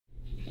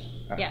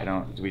Yeah. I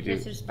don't. Do we do?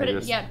 Just put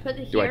it. Yeah, put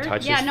it here. Do I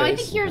touch Yeah, his no, I face?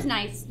 think here's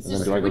nice. And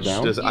then do I go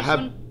down? I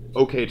have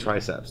okay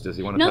triceps. Does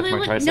he want to touch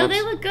my triceps? No,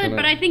 they look good,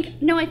 but I think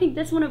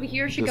this one over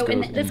here should go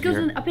in. This goes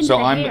up into so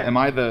the hair. am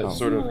I the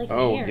sort of? Like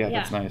yeah,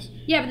 that's nice.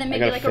 Yeah, but then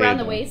maybe like around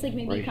the waist, like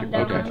maybe you come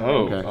down.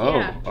 Okay.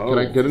 Yeah. Can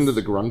I get into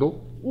the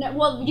grundle? No,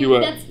 well, you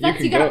you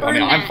gotta earn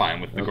that. I'm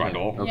fine with the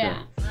grundle. Okay.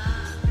 Yeah.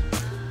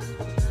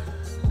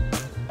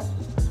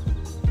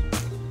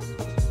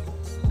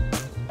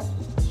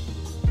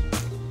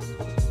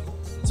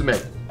 So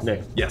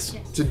Nick. Yes.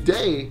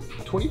 Today,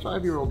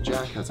 25-year-old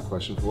Jack has a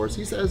question for us.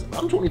 He says,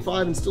 I'm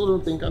 25 and still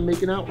don't think I'm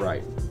making out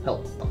right.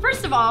 Help.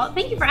 First of all,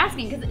 thank you for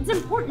asking, because it's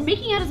important.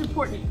 Making out is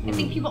important. I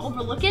think people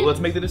overlook it. Well, let's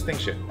make the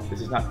distinction. This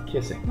is not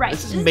kissing. Right.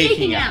 This is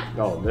making out.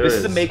 Oh, this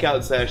is a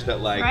makeout sesh that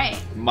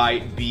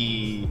might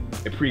be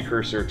a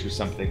precursor to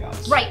something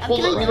else. Right. Well,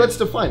 let's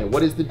define it.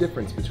 What is the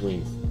difference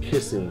between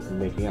kissing and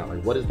making out?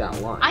 Like, what is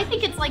that line? I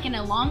think it's like an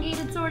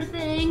elongated sort of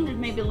thing. There's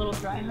maybe a little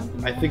dry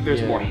humping. I think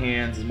there's more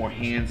hands. There's more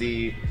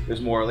handsy. There's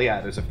more.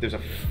 Yeah. There's a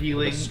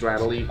feeling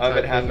straddly of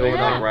it happening going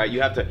on, right? You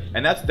have to,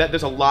 and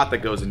there's a lot that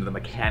goes into the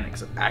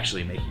mechanics of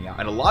actually making out,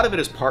 and a lot of it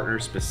is partner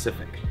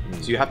specific.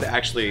 So you have to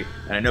actually,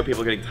 and I know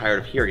people are getting tired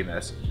of hearing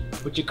this,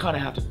 but you kind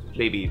of have to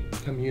maybe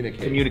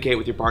communicate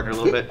with your partner a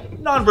little bit,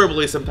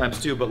 non-verbally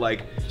sometimes too. But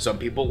like some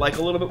people like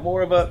a little bit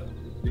more of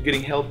you're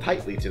getting held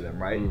tightly to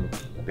them, right?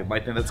 They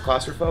might think that's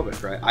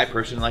claustrophobic, right? I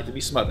personally like to be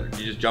smothered.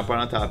 You just jump right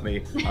on top of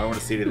me. I don't want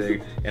to see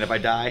anything, and if I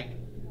die,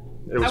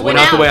 it went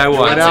out the way I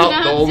wanted. Went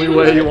out the only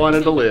way you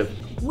wanted to live.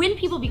 When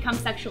people become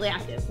sexually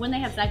active, when they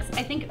have sex,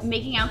 I think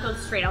making out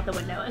goes straight out the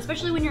window,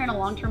 especially when you're in a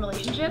long-term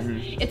relationship.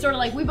 It's sort of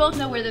like, we both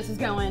know where this is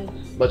going.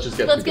 Let's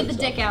get the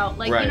dick out.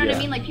 Like, you know what I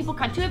mean? Like, people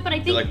cut to it, but I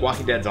think... You're like,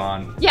 Walking Dead's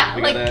on. Yeah,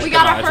 we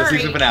gotta hurry.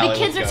 The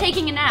kids are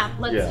taking a nap.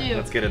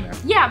 Let's get in there.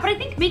 Yeah, but I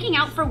think making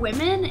out for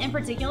women in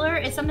particular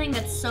is something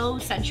that's so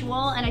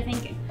sensual, and I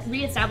think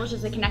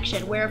reestablishes a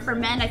connection, where for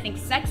men, I think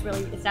sex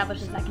really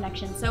establishes that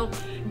connection. So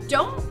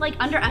don't like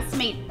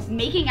underestimate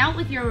making out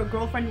with your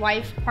girlfriend,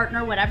 wife,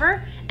 partner,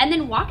 whatever, and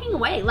then walking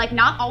away. Like,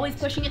 not always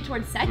pushing it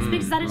towards sex,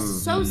 because that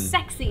is so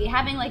sexy.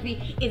 Having like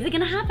is it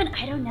gonna happen?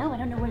 I don't know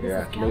where this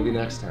is going. Maybe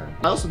next time.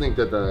 I also think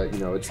that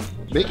it's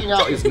making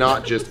out is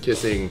not just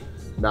kissing,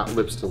 not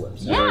lips to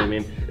lips. You know what I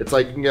mean? It's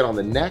like you can get on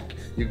the neck,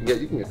 you can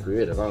get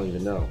creative. I don't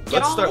even know.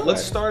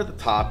 Let's start at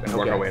the top and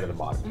work our way to the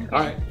bottom. Okay.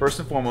 All right. First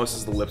and foremost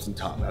is the lips and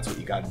tongue. That's what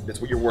you got. That's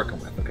what you're working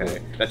with.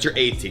 Okay. That's your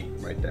A team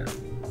right there.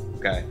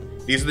 Okay.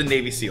 These are the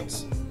Navy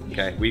SEALs.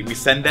 Okay. We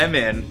send them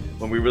in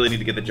when we really need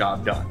to get the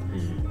job done.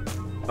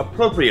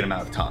 Appropriate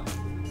amount of tongue.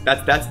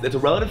 That's a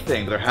relative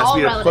thing. There has to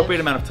be an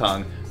appropriate amount of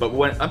tongue. But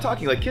when I'm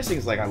talking like kissing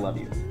is like I love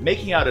you.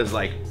 Making out is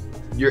like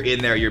you're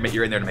in there to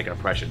make an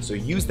impression. So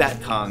use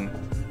that tongue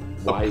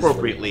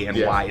appropriately and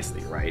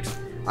wisely, right?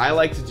 I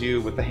like to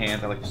do with the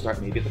hands. I like to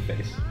start maybe at the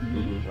face,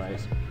 right?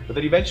 But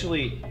then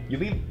eventually you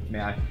leave. May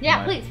I?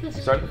 Yeah, please.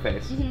 Start at the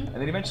face, and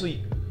then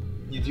eventually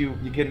you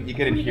get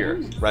in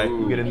here, right?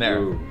 You get in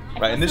there,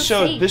 right? And this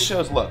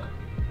shows. Look,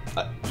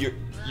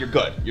 you're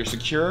good. You're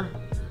secure.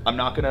 You're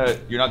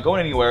not going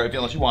anywhere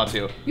unless you want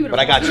to. But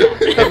I got you.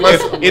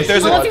 If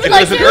there's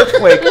an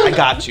earthquake, I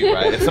got you,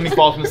 right? If something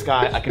falls from the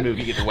sky, I can move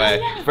you either way.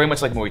 Very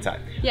much like Muay Thai.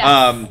 Yes.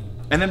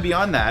 And then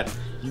beyond that,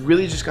 you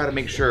really just got to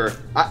make sure.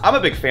 I'm a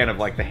big fan of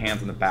like the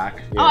hands on the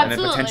back, and then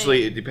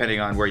potentially, depending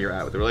on where you're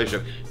at with the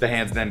relationship, the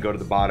hands then go to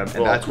the bottom,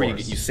 and that's where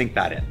you sink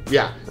that in.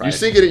 Yeah, right? You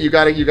sink it. You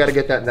got to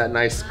get that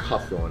nice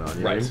cup going on.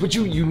 You know what I mean? But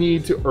you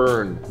need to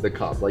earn the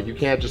cup. Like you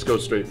can't just go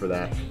straight for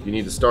that. You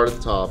need to start at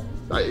the top.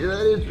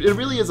 It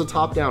really is a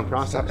top-down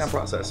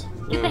process.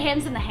 Get the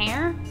hands in the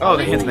hair. Oh,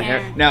 the hands in the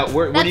hair. Now,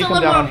 where do you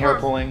come down on hair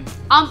pulling?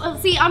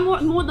 See, I'm more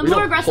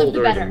aggressive,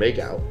 the better. Make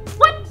out.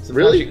 What?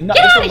 Really? No,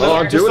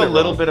 just a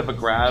little bit of a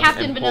grab.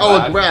 Captain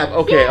Vanilla. Oh, a grab.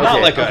 Okay. Yeah.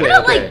 Not like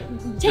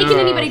taking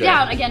anybody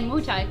down. Again,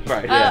 Muay Thai.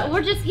 Right.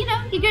 We're just, you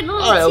get a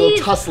little a little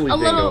tussly thing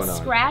going on. A little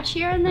on. Scratch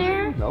here and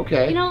there.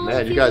 Okay.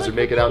 Man, you guys are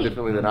making out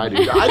differently than I do.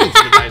 I need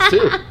some advice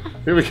too.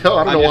 Here we go.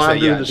 I don't know why I'm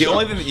doing this. The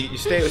only thing that you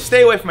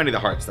stay away from any of the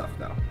hard stuff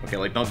though. Okay,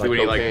 like don't do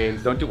any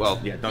don't do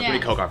any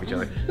coke off each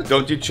other.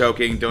 Don't do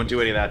choking. Don't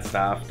do any of that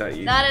stuff. That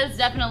is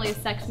definitely a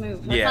sex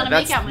move. That's not a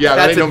makeout move. Yeah,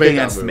 that's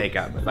a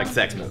makeout move, like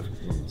sex move.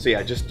 So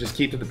yeah, just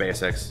keep to the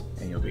basics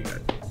and you'll be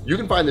good. You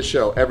can find the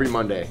show every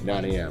Monday,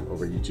 9 a.m.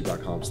 over at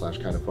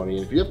youtube.com/kindoffunny.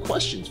 And if you have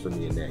questions for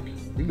me and Nick,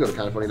 you can go to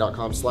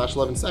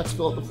kindoffunny.com/loveandsex,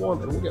 fill out the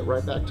form, and we'll get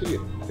right back to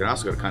you. You can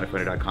also go to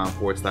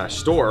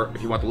kindoffunny.com/store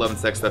if you want the Love and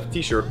Sex Stuff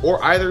t-shirt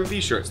or either of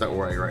these shirts that we're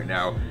wearing right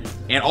now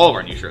and all of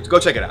our new shirts. Go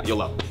check it out. You'll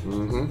love it.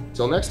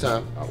 Till next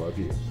time, I love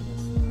you.